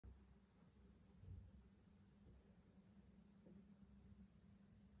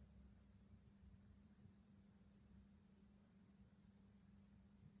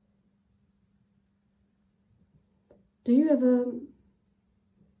Do you ever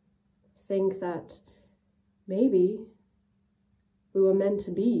think that maybe we were meant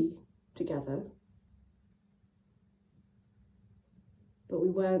to be together, but we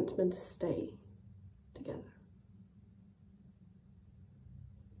weren't meant to stay together?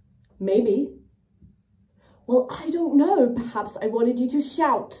 Maybe. Well, I don't know. Perhaps I wanted you to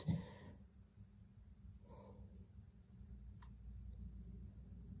shout.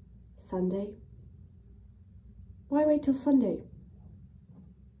 Sunday? Why wait till Sunday?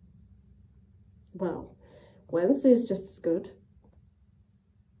 Well, Wednesday is just as good.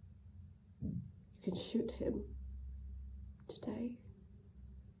 You can shoot him today.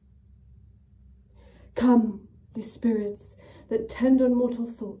 Come, you spirits that tend on mortal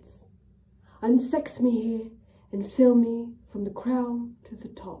thoughts, unsex me here and fill me from the crown to the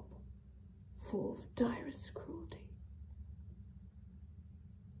top, full of direst cruelty.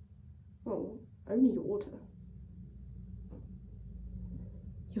 Oh, only water.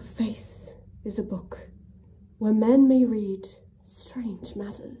 Your face is a book where men may read strange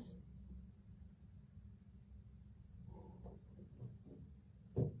matters.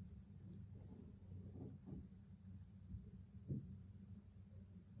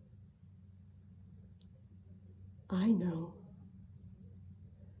 I know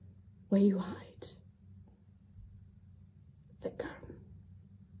where you hide the gun.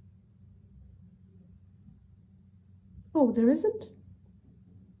 Oh, there isn't?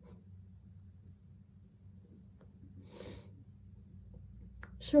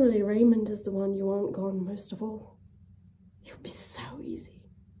 Surely Raymond is the one you want gone most of all. You'll be so easy.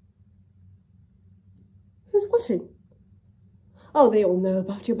 Who's watching? Oh, they all know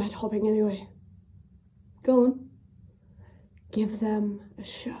about your bed hopping anyway. Go on. Give them a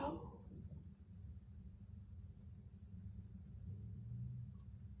show.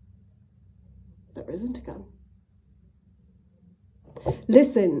 There isn't a gun.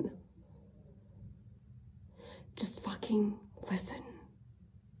 Listen. Just fucking listen.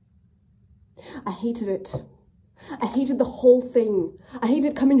 I hated it. I hated the whole thing. I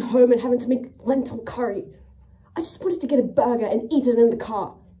hated coming home and having to make lentil curry. I just wanted to get a burger and eat it in the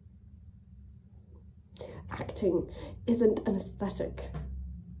car. Acting isn't an aesthetic.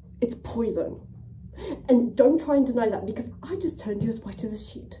 It's poison. And don't try and deny that, because I just turned you as white as a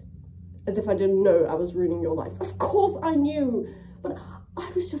sheet. As if I didn't know I was ruining your life. Of course I knew, but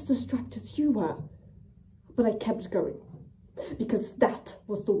I was just as strapped as you were. But I kept going, because that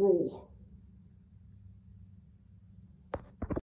was the rule.